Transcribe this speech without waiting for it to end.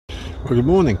Well, good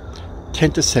morning.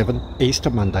 10 to 7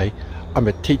 Easter Monday. I'm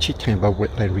at Tinchi Tamba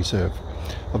Wetlands Reserve.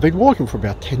 I've been walking for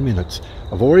about 10 minutes.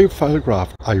 I've already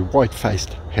photographed a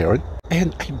white-faced heron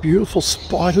and a beautiful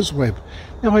spider's web.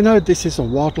 Now I know this is a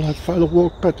wildlife photo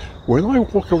walk, but when I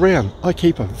walk around I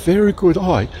keep a very good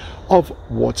eye of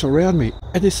what's around me,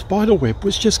 and this spider web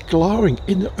was just glowing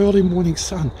in the early morning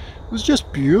sun. It was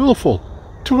just beautiful.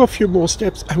 Took a few more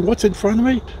steps, and what's in front of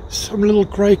me? Some little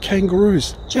grey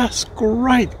kangaroos. Just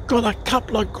great. Got a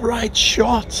couple of great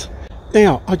shots.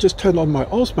 Now I just turned on my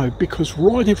Osmo because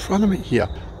right in front of me here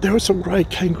there are some grey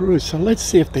kangaroos, so let's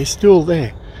see if they're still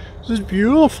there. This is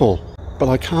beautiful, but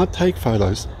I can't take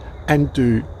photos and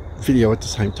do video at the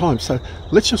same time, so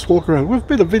let's just walk around with a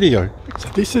bit of video. So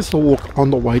this is the walk on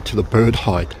the way to the bird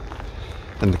hide,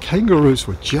 and the kangaroos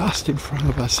were just in front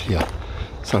of us here,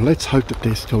 so let's hope that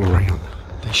they're still around.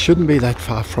 They shouldn't be that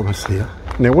far from us here.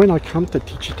 Now when I come to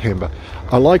Tinchi Tamba,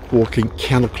 I like walking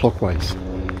counterclockwise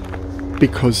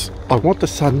because I want the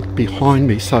sun behind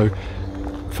me. So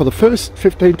for the first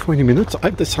 15-20 minutes I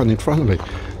have the sun in front of me,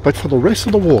 but for the rest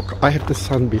of the walk I have the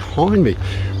sun behind me,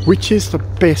 which is the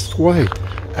best way.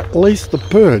 At least the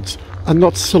birds are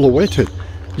not silhouetted.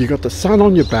 You got the sun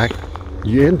on your back,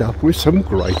 you end up with some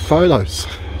great photos.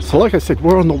 So like I said,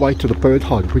 we're on the way to the bird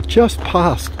hide. We just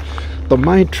passed the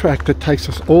main track that takes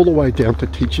us all the way down to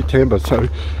Tinchi Tamba, so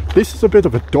this is a bit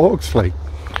of a dog's leg,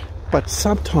 but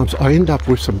sometimes I end up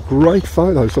with some great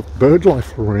photos of bird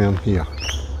life around here.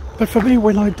 But for me,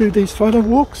 when I do these photo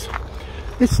walks,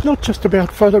 it's not just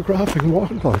about photographing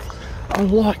wildlife. I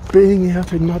like being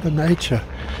out in Mother Nature.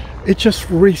 It just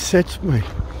resets me.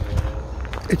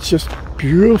 It's just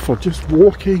beautiful, just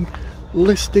walking,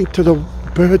 listening to the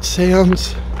bird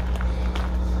sounds,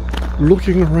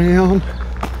 looking around,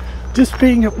 just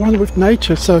being at one with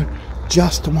nature. So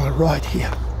just to my right here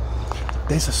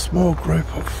there's a small group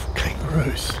of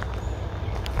kangaroos.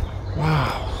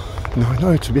 Wow. Now I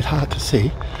know it's a bit hard to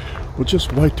see. We'll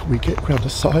just wait till we get around the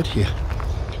side here.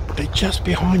 They're just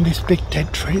behind this big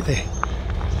dead tree there.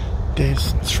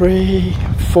 There's 3,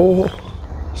 4.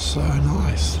 So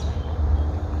nice.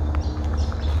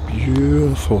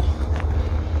 Beautiful.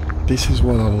 This is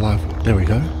what I love. There we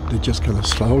go. They're just going to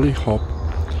slowly hop.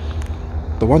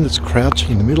 The one that's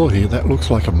crouching in the middle here, that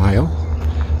looks like a male,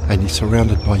 and he's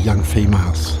surrounded by young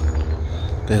females.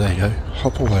 There they go,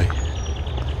 hop away.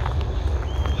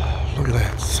 Look at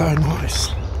that, so nice.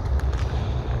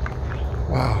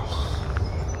 Wow.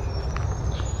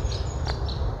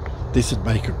 This would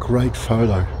make a great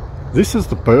photo. This is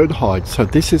the bird hide, so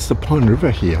this is the Pine River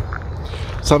here.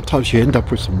 Sometimes you end up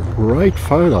with some great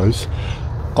photos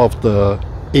of the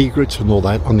egrets and all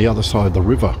that on the other side of the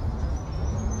river.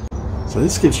 So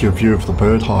this gives you a view of the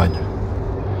bird hide.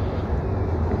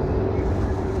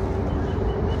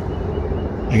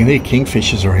 You can hear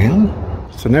kingfishers around.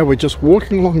 So now we're just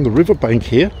walking along the riverbank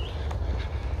here.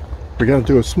 We're going to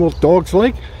do a small dog's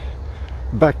leg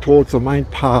back towards the main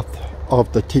path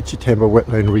of the Tinchi Tamba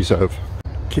Wetlands Reserve.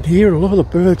 You can hear a lot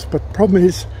of birds, but the problem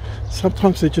is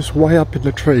sometimes they're just way up in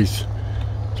the trees.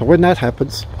 So when that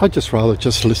happens, I'd just rather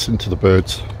just listen to the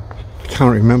birds. I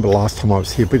can't remember the last time I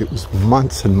was here, but it was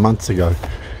months and months ago,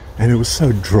 and it was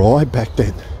so dry back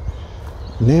then.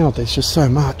 Now there's just so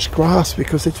much grass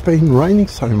because it's been raining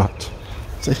so much.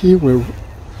 So here we're,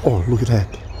 oh look at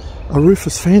that, a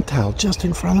rufous fantail just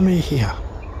in front of me here.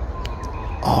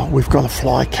 Oh, we've got a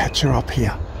flycatcher up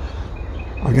here.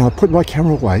 I'm going to put my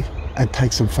camera away and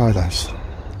take some photos.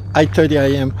 8:30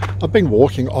 AM, I've been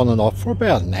walking on and off for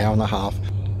about an hour and a half.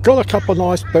 Got a couple of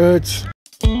nice birds.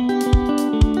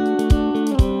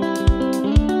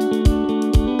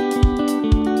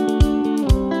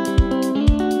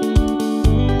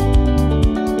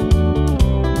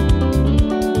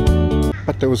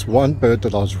 But there was one bird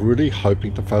that I was really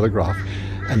hoping to photograph,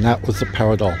 and that was the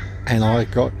Pardalote. And I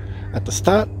got, at the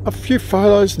start, a few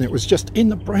photos, and it was just in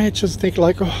the branches, thinking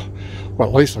like, oh, well,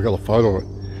 at least I got a photo of it.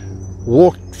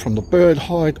 Walked from the bird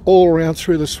hide all around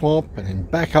through the swamp and then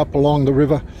back up along the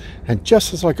river, and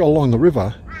just as I got along the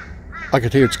river I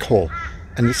could hear its call,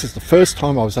 and this is the first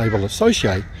time I was able to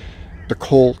associate the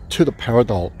call to the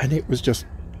Pardalote, and it was just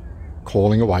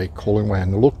calling away,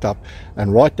 and I looked up,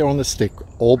 and right there on the stick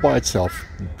all by itself,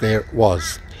 there it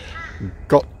was.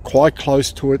 Got quite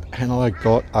close to it and I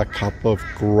got a couple of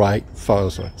great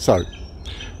photos of it. So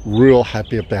real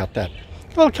happy about that.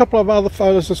 Got a couple of other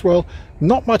photos as well.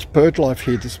 Not much bird life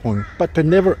here this morning, but there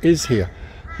never is here.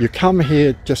 You come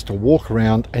here just to walk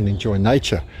around and enjoy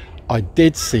nature. I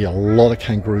did see a lot of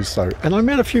kangaroos though, and I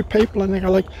met a few people and they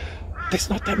go like, there's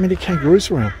not that many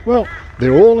kangaroos around. Well,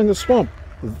 they're all in the swamp.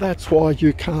 That's why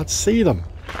you can't see them.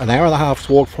 An hour and a half's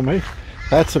walk for me.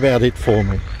 That's about it for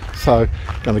me. So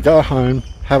going to go home,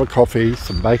 have a coffee,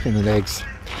 some bacon and eggs.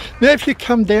 Now if you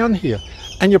come down here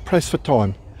and you're pressed for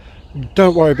time,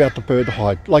 don't worry about the bird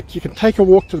hide. Like, you can take a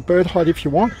walk to the bird hide if you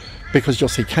want, because you'll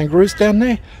see kangaroos down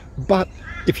there. But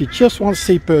if you just want to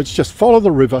see birds, just follow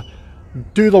the river,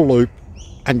 do the loop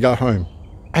and go home,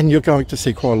 and you're going to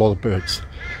see quite a lot of birds.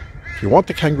 If you want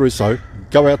the kangaroos though,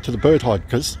 go out to the bird hide,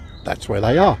 because that's where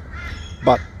they are.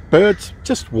 But birds,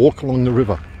 just walk along the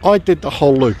river. I did the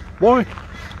whole loop. Why?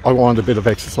 I wanted a bit of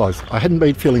exercise. I hadn't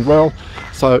been feeling well,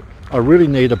 so I really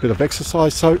need a bit of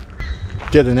exercise, so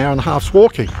did an hour and a half's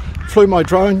walking. Flew my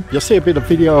drone. You'll see a bit of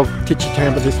video of Tinchi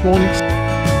Tamba this morning.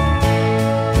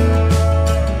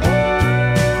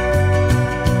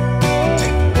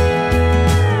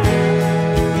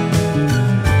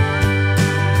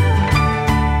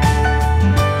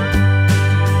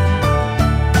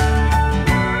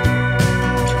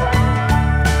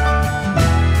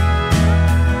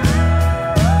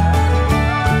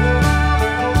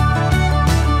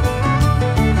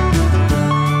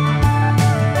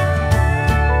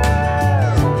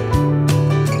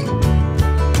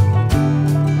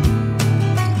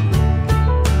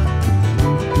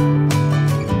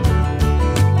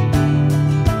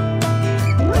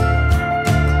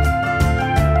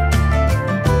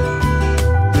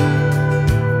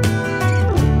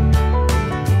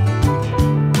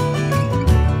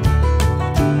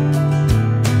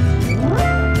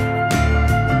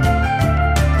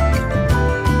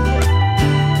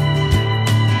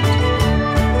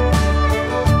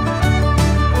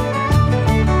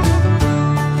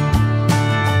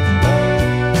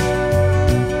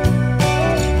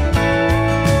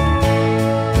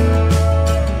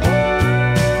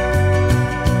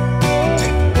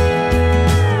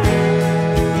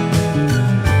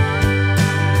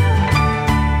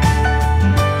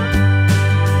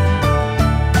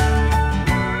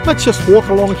 Let's just walk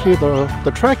along here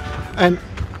the track, and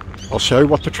I'll show you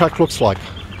what the track looks like.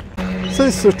 So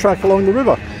this is the track along the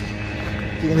river.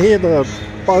 You can hear the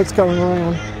boats going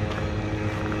around,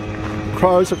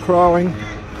 crows are crowing,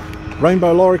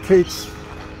 rainbow lorikeets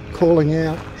calling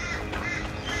out.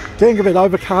 Getting a bit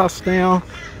overcast now.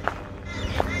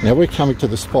 Now we're coming to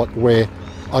the spot where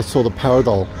I saw the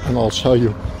Pardalote, and I'll show you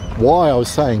why I was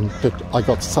saying that I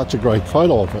got such a great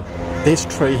photo of it. This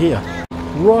tree here,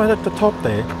 right at the top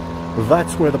there,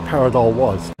 that's where the Pardalote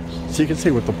was. So you can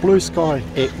see with the blue sky,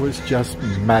 it was just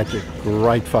magic.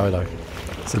 Great photo.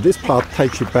 So this path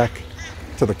takes you back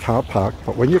to the car park,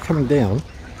 but when you're coming down,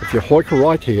 if you hoik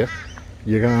right here,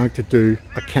 you're going to do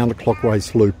a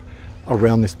counterclockwise loop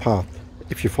around this path.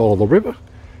 If you follow the river,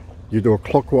 you do a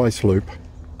clockwise loop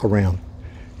around.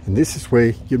 And this is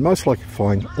where you most likely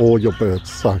find all your birds.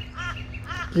 So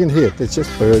you can hear it, there's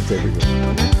just birds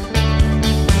everywhere.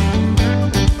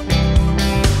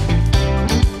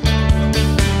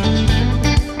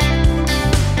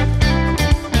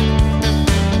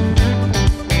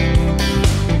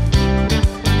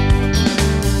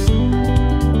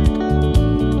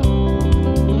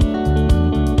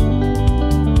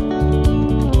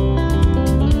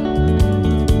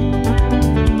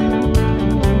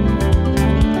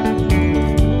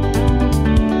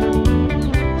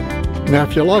 Now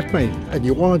if you're like me and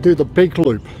you want to do the big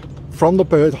loop from the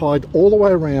bird hide all the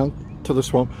way around to the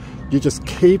swamp, you just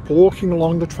keep walking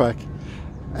along the track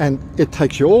and it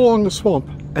takes you all along the swamp,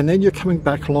 and then you're coming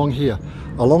back along here,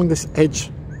 along this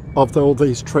edge of all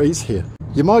these trees here.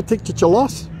 You might think that you're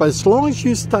lost, but as long as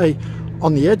you stay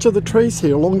on the edge of the trees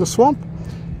here along the swamp,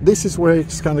 this is where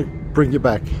it's going to bring you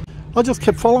back. I just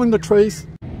kept following the trees,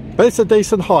 but it's a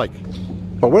decent hike.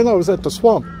 But when I was at the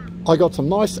swamp, I got some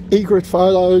nice egret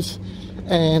photos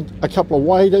and a couple of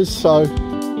waders, so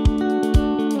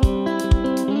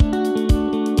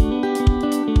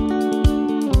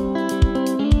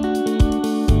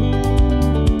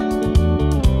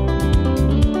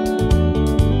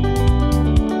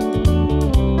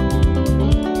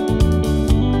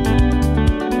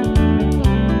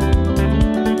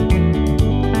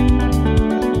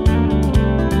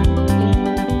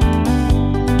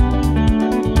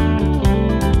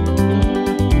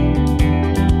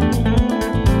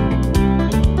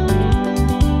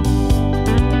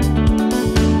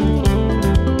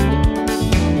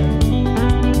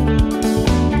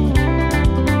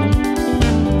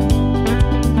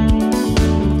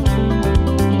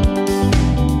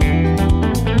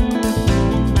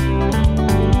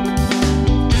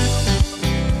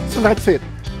that's it.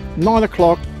 9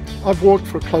 o'clock. I've walked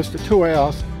for close to 2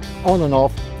 hours on and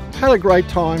off. Had a great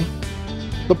time.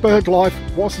 The bird life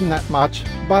wasn't that much,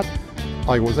 but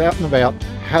I was out and about,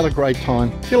 had a great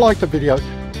time. If you liked the video,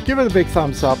 give it a big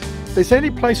thumbs up, If there's any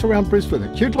place around Brisbane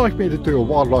that you'd like me to do a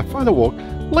wildlife photo walk,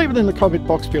 leave it in the comment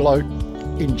box below.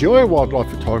 Enjoy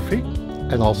wildlife photography,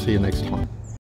 and I'll see you next time.